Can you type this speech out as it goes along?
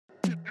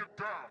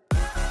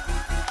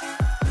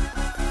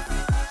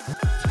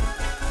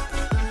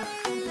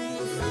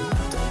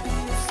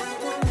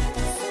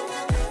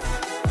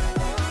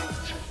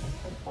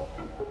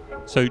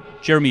So,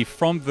 Jeremy,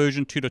 from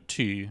version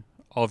 2.2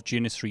 of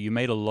GNS3, you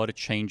made a lot of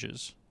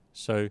changes.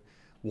 So,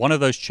 one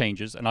of those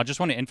changes, and I just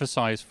want to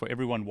emphasize for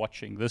everyone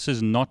watching, this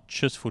is not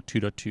just for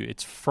 2.2,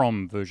 it's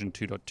from version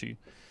 2.2.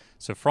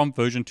 So, from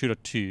version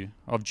 2.2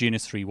 of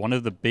GNS3, one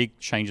of the big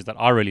changes that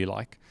I really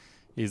like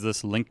is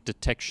this link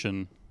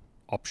detection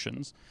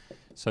options.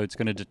 So, it's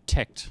going to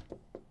detect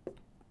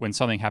when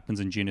something happens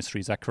in GNS3,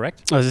 is that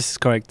correct? Oh, this is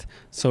correct.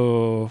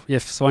 So,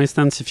 yes, for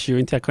instance, if you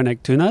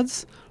interconnect two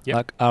nodes, Yep.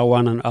 like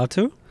R1 and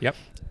R2, Yep.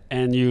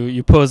 and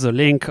you pause the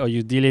link or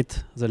you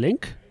delete the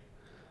link,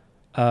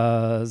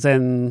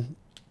 then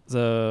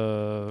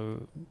the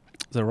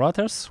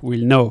routers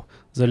will know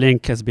the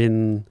link has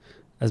been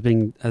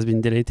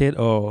deleted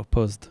or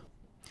paused.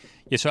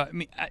 Yeah, so I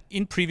mean,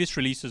 in previous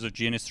releases of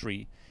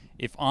GNS3,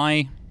 if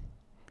I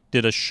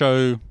did a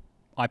show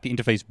IP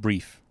interface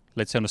brief,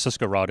 let's say on a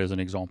Cisco router as an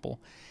example,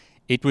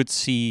 it would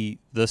see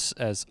this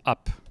as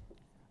up,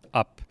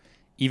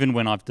 even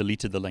when I've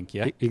deleted the link,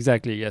 yeah?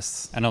 Exactly,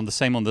 yes. And on the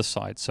same on this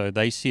side, so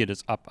they see it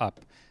as up.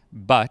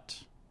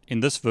 But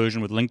in this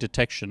version with link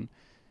detection,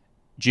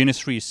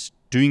 GNS3 is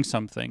doing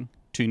something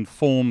to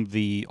inform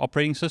the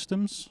operating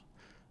systems.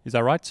 Is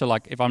that right? So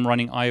like if I'm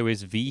running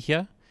iOS V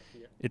here,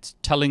 it's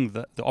telling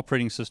the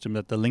operating system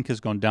that the link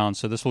has gone down,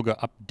 so this will go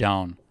up,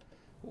 down.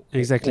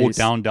 Exactly. Or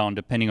down,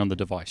 depending on the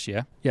device,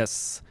 yeah?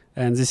 Yes.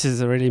 And this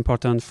is really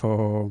important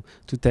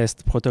to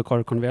test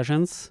protocol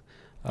conversions.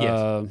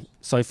 Yes.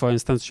 So if, for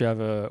instance, you have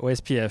a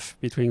OSPF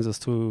between those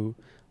two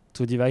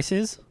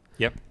devices,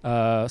 Yep.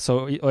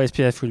 so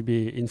OSPF will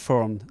be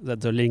informed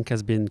that the link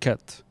has been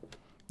cut.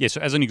 Yeah,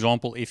 so as an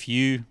example, if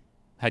you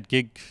had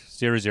gig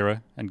 00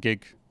 and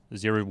gig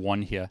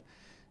 01 here,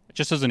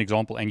 just as an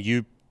example, and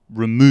you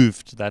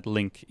removed that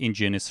link in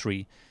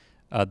GNS3,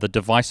 the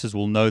devices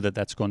will know that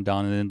that's gone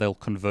down, and then they'll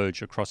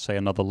converge across, say,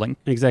 another link.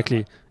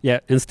 Exactly. Yeah,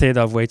 instead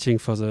of waiting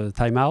for the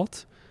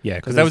timeout. Yeah,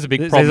 because that was a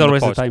big problem. There's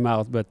always a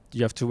timeout, but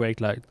you have to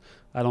wait, like,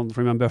 I don't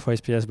remember for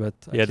SPS, but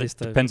yeah, at least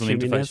depends on the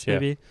interface, minutes,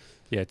 maybe.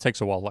 Yeah, it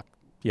takes a while. Like,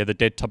 yeah,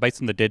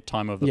 based on the dead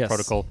time of the Yes.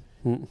 protocol.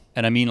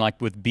 And I mean,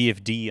 like with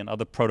BFD and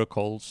other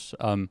protocols,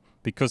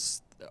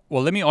 because,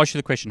 well, let me ask you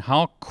the question: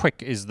 how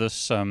quick is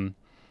this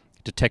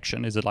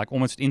detection? Is it like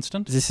almost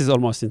instant? This is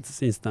almost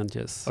instant,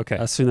 yes. Okay.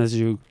 As soon as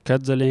you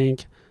cut the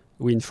link,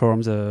 we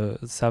inform the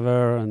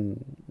server,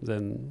 and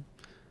then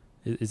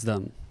it's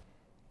done.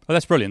 Oh,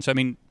 that's brilliant. So I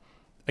mean,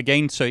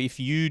 again, so if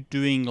you're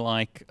doing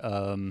like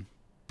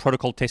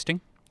protocol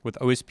testing with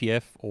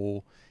OSPF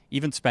or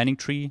even spanning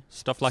tree,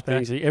 stuff like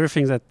that.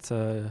 Everything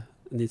that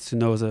needs to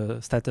know the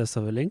status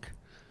of a link.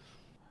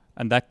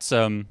 And that's,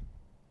 yeah,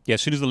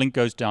 as soon as the link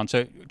goes down.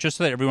 So just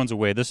so that everyone's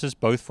aware, this is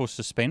both for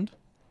suspend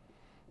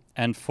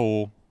and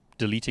for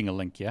deleting a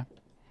link, yeah?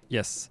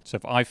 Yes. So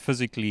if I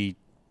physically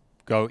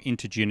go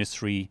into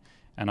GNS3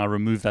 and I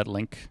remove that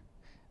link,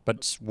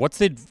 but what's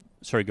the,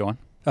 sorry, go on.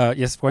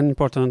 Yes, one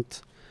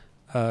important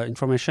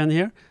information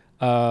here.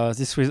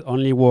 This will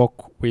only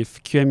work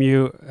with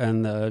QEMU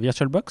and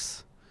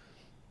VirtualBox.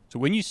 So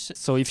when you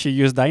so if you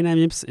use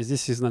Dynamips,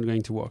 this is not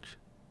going to work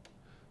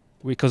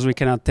because we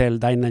cannot tell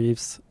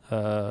Dynamips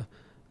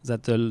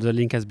that the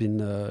link has been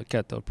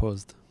cut or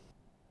paused.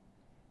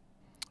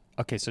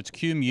 Okay, so it's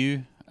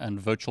QEMU and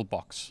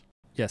VirtualBox.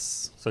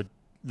 Yes. So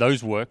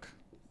those work.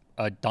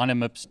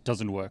 Dynamips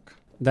doesn't work.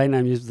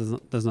 Dynamips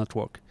does not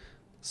work.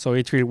 So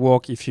it will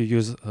work if you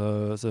use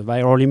the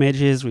viral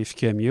images with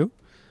QEMU.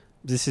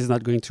 This is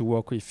not going to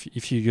work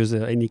if you use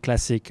any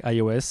classic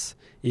iOS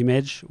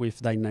image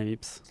with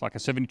Dynamips. It's like a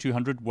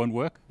 7200 won't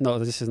work? No,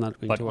 this is not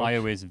going to work. But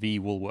iOS V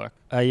will work?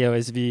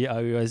 iOS V,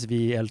 iOS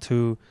V,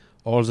 L2,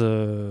 all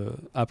the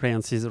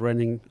appliances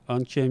running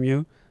on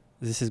QEMU,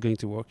 this is going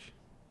to work.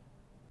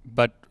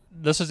 But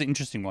this is an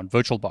interesting one,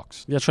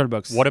 VirtualBox.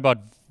 VirtualBox. What about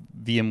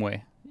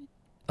VMware?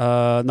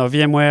 No,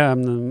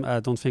 VMware,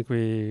 I don't think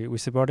we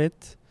support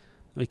it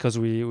because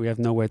we have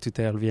no way to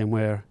tell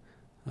VMware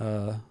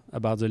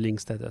about the link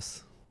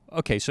status.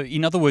 Okay, so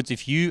in other words,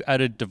 if you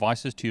added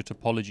devices to your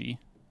topology,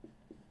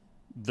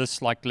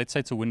 this, like, let's say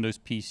it's a Windows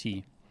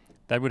PC,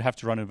 that would have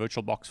to run in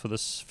VirtualBox for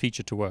this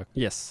feature to work.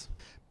 Yes.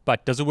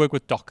 But does it work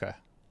with Docker?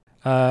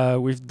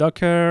 With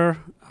Docker,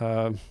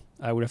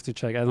 I would have to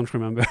check. I don't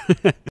remember.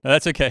 No,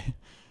 that's okay.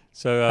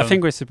 So I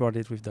think we support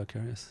it with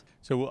Docker, yes.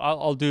 So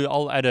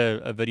I'll add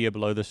a video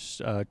below this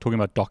talking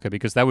about Docker,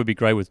 because that would be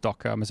great with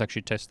Docker. I must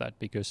actually test that,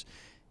 because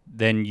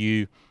then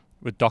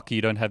with Docker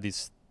you don't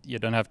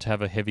have to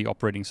have a heavy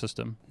operating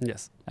system.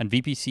 Yes. And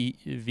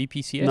VPCS?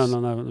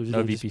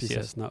 No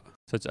VPCS. No.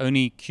 So it's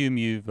only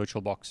QEMU,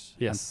 VirtualBox,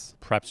 yes, and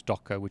perhaps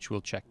Docker, which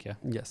we'll check. Yeah.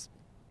 Yes.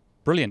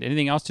 Brilliant.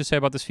 Anything else to say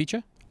about this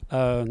feature?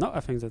 No, I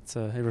think that's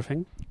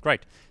everything.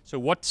 Great. So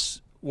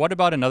what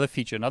about another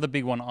feature? Another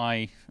big one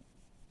I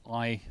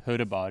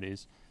heard about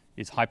is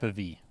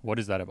Hyper-V. What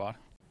is that about?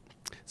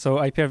 So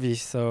Hyper-V.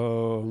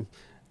 So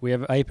we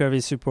have Hyper-V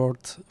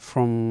support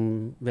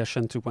from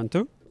version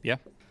 2.2. Yeah.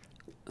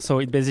 So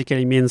it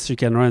basically means you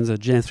can run the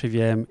GNS3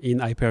 VM in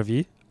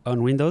Hyper-V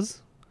on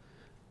Windows,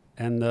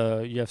 and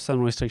you have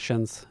some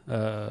restrictions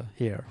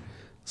here.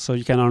 So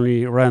you can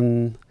only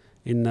run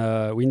in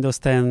Windows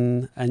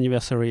 10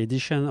 Anniversary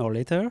Edition or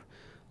later,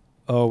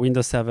 or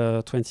Windows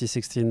Server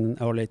 2016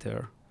 or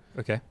later.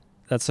 Okay.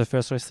 That's the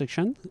first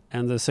restriction.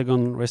 And the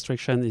second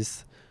restriction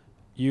is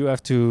you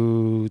have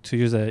to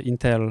use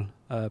Intel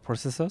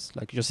processors.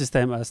 Like your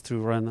system has to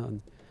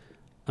run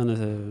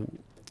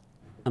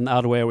on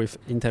hardware with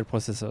Intel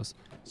processors.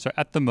 So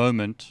at the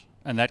moment,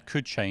 and that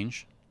could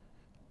change.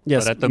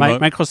 Yes, But at the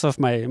Microsoft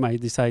might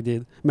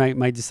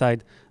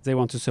decide they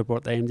want to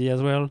support AMD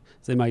as well.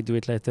 They might do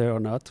it later or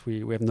not.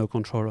 We have no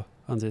control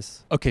on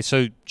this. Okay,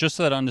 so just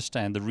so that I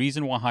understand, the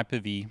reason why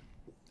Hyper-V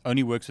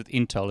only works with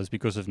Intel is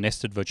because of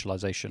nested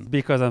virtualization.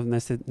 Because of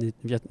nested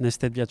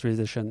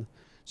virtualization.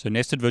 So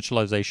nested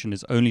virtualization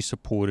is only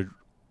supported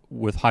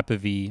with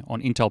Hyper-V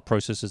on Intel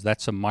processors.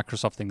 That's a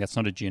Microsoft thing. That's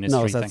not a GNS3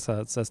 No, thing.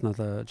 that's not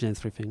a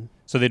GNS3 thing.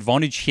 So the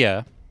advantage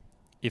here,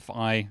 if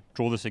I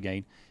draw this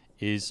again,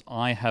 is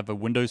I have a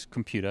Windows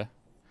computer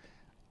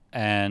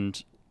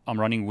and I'm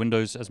running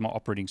Windows as my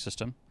operating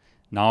system.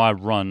 Now I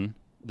run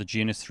the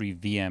GNS3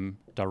 VM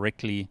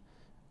directly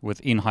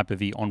within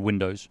Hyper-V on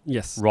Windows,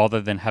 Yes.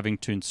 rather than having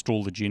to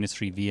install the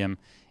GNS3 VM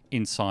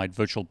inside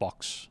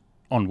VirtualBox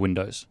on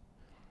Windows.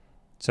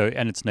 So,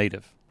 and it's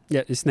native.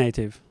 Yeah, it's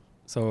native.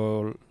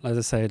 So as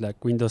I said,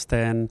 like Windows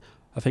 10,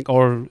 I think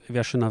all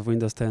versions of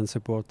Windows 10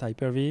 support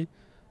Hyper-V,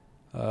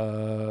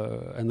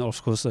 and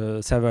of course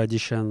server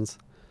editions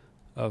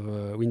of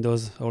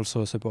Windows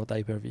also support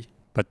Hyper-V.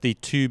 But the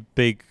two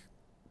big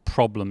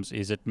problems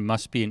is it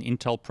must be an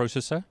Intel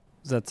processor,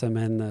 That's a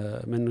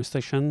main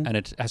restriction. and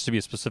it has to be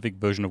a specific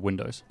version of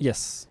Windows.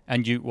 Yes.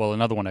 And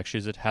another one actually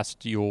is it has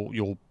to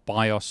your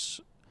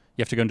BIOS.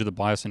 You have to go into the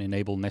BIOS and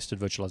enable nested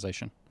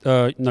virtualization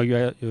No,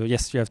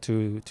 yes, you have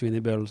to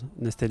enable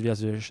nested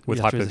virtualization with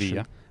Hyper-V.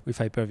 Yeah. With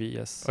Hyper-V,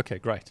 yes. Okay,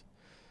 great.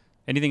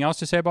 Anything else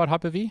to say about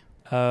Hyper-V?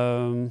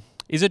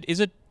 Is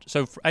it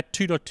so at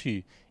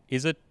 2.2?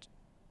 Is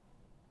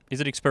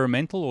it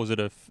experimental or is it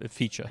a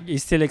feature?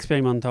 It's still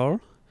experimental.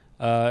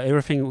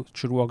 Everything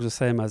should work the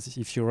same as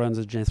if you run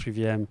the GNS3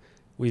 VM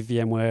with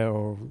VMware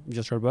or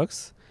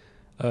VirtualBox,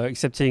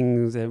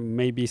 excepting there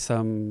may be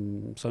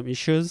some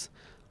issues.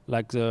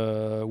 Like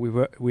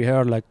we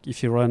heard, like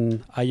if you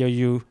run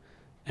IOU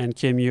and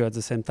QEMU at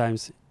the same time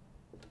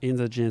in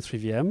the GNS3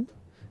 VM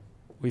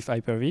with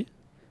Hyper-V,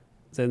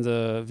 then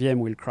the VM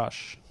will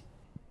crash.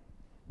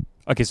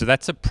 Okay, so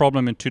that's a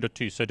problem in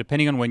 2.2. So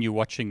depending on when you're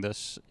watching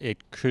this,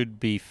 it could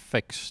be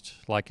fixed,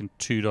 like in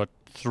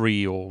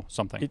 2.3 or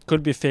something. It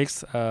could be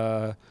fixed.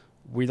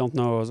 We don't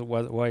know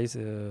why is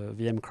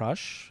VM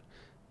crash,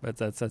 but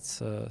that's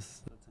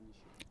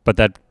But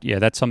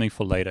that's something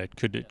for later. It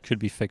could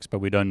be fixed, but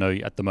we don't know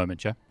at the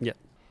moment. Yeah. Yeah.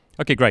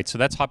 Okay, great. So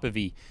that's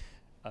Hyper-V.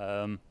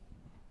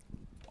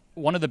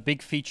 One of the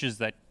big features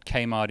that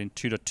came out in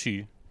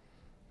 2.2,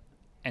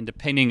 and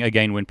depending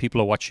again when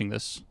people are watching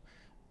this,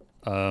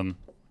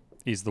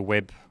 is the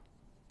web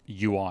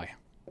UI.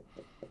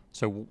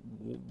 So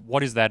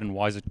what is that and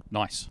why is it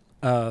nice?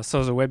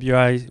 So the web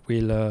UI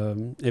will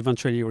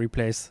eventually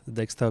replace the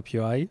desktop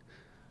UI.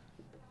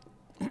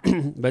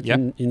 But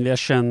in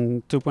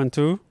version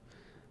 2.2,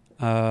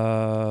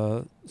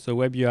 the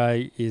web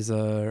UI is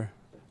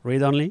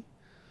read-only.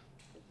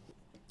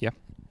 Yeah.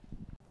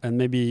 And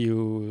maybe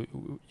you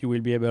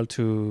will be able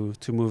to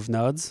move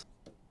nodes.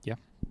 Yeah.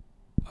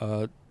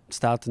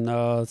 Start a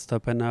node,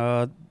 stop a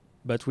node,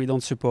 but we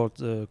don't support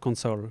the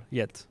console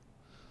yet.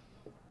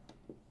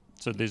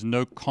 So there's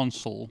no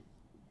console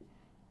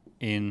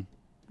in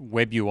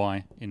web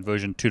UI in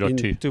version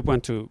 2.2. In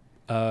 2.2.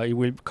 It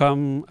will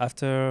come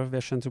after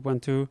version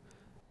 2.2.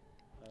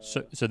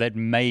 So that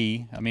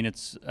may, I mean,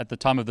 it's at the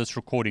time of this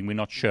recording, we're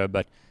not sure,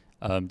 but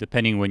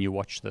depending when you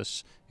watch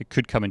this, it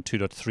could come in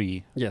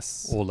 2.3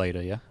 Yes. or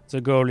later, yeah?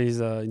 The goal is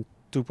in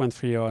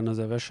 2.3 or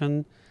another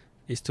version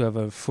is to have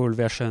a full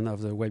version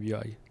of the web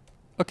UI.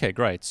 Okay,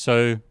 great.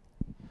 So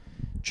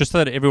just so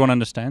that everyone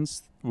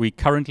understands, we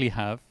currently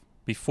have,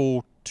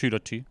 before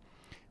 2.2,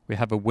 we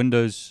have a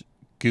Windows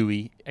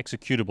GUI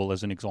executable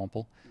as an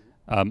example.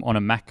 On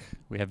a Mac,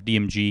 we have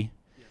DMG.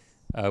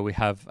 We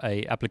have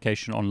a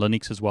application on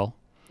Linux as well.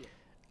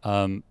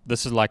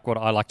 This is like what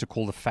I like to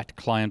call the fat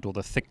client or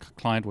the thick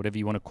client, whatever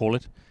you want to call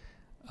it.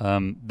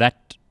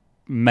 That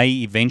may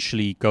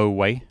eventually go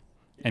away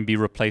and be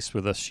replaced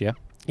with this, yeah?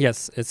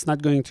 Yes, it's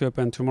not going to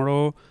happen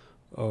tomorrow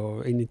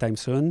or anytime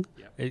soon.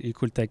 Yeah. It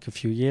could take a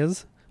few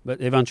years, but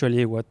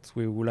eventually what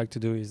we would like to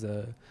do is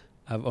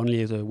have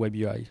only the web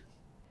UI.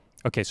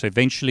 Okay, so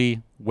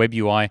eventually web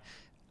UI.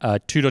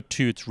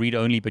 2.2, it's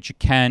read-only, but you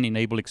can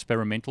enable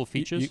experimental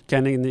features. You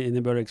can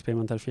enable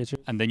experimental features.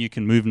 And then you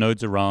can move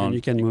nodes around. And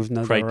you can move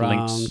nodes create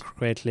around, links.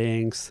 create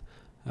links,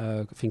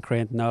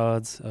 create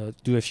nodes,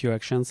 do a few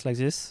actions like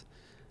this.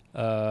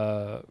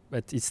 But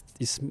it's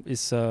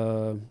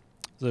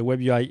the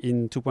web UI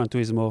in 2.2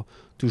 is more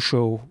to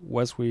show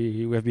what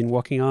we have been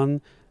working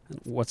on,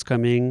 what's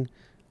coming.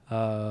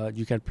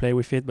 You can play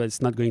with it, but it's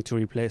not going to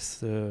replace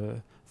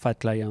the fat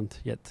client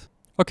yet.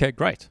 Okay,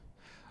 great.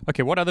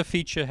 Okay, what other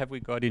feature have we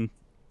got in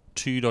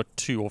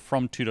 2.2 or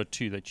from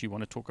 2.2 that you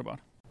want to talk about?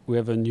 We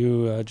have a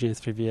new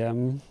GNS3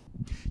 VM.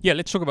 Yeah,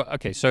 let's talk about.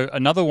 Okay, so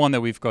another one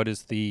that we've got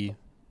is the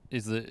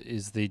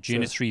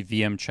GNS3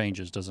 VM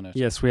changes, doesn't it?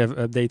 Yes, we have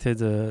updated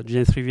the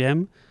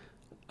GNS3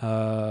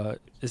 VM.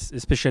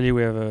 Especially,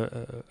 we have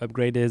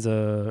upgraded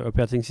the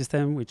operating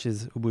system, which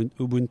is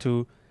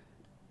Ubuntu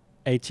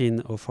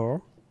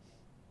 18.04.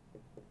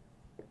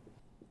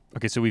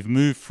 Okay, so we've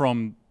moved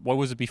from, what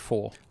was it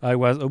before? I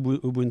was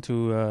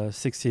Ubuntu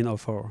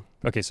 16.04.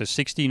 Okay, so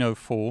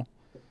 16.04,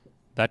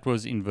 that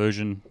was in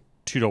version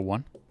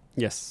 2.1.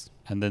 Yes.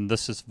 And then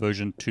this is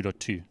version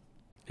 2.2.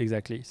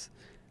 Exactly.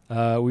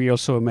 We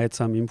also made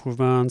some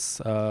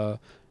improvements.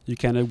 You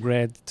can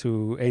upgrade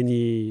to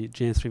any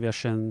GNS3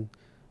 version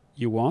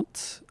you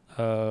want.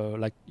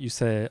 Like you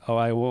say,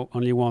 I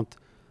only want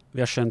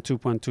version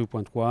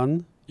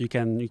 2.2.1. You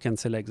can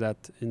select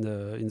that in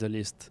the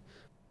list.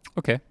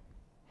 Okay.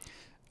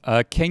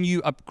 Can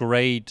you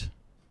upgrade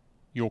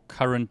your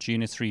current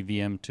GNS3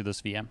 VM to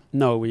this VM?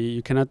 No,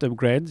 you cannot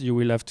upgrade. You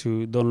will have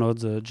to download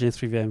the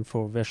GNS3 VM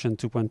for version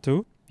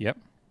 2.2. Yep.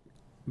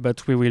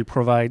 But we will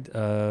provide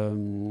a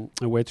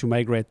way to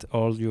migrate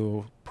all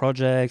your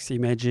projects,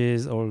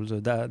 images, all the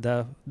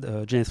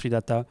GNS3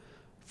 data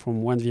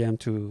from one VM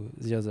to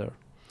the other.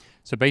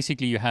 So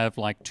basically you have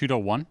like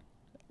 2.1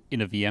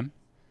 in a VM,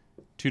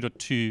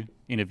 2.2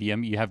 in a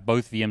VM. You have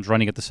both VMs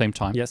running at the same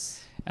time.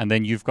 Yes. And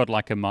then you've got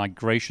like a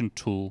migration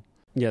tool.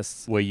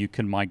 Yes. Where you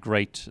can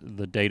migrate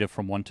the data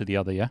from one to the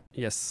other, yeah?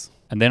 Yes.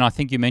 And then I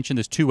think you mentioned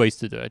there's two ways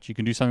to do it. You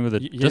can do something with a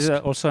disk.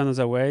 Also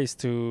another way is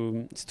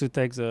to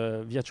take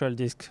the virtual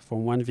disk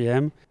from one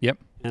VM. Yep.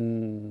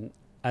 And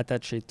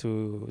attach it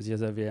to the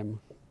other VM.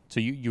 So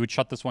you would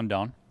shut this one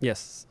down?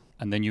 Yes.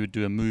 And then you would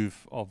do a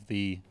move of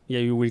the... Yeah,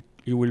 you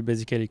will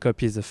basically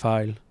copy the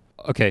file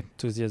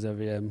to the other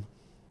VM.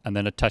 And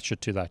then attach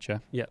it to that, yeah?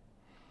 Yeah.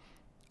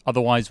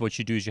 Otherwise, what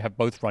you do is you have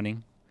both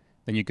running.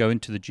 Then you go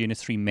into the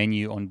GNS3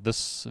 menu on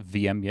this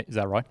VM, is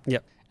that right? Yeah.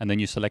 And then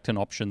you select an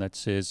option that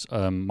says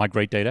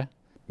migrate data.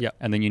 Yeah.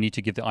 And then you need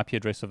to give the IP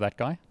address of that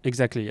guy.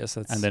 Exactly, yes.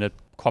 And then it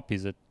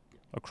copies it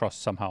across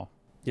somehow.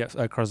 Yes,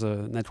 across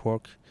the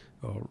network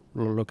or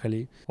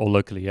locally. Or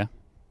locally, yeah.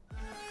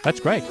 That's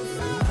great.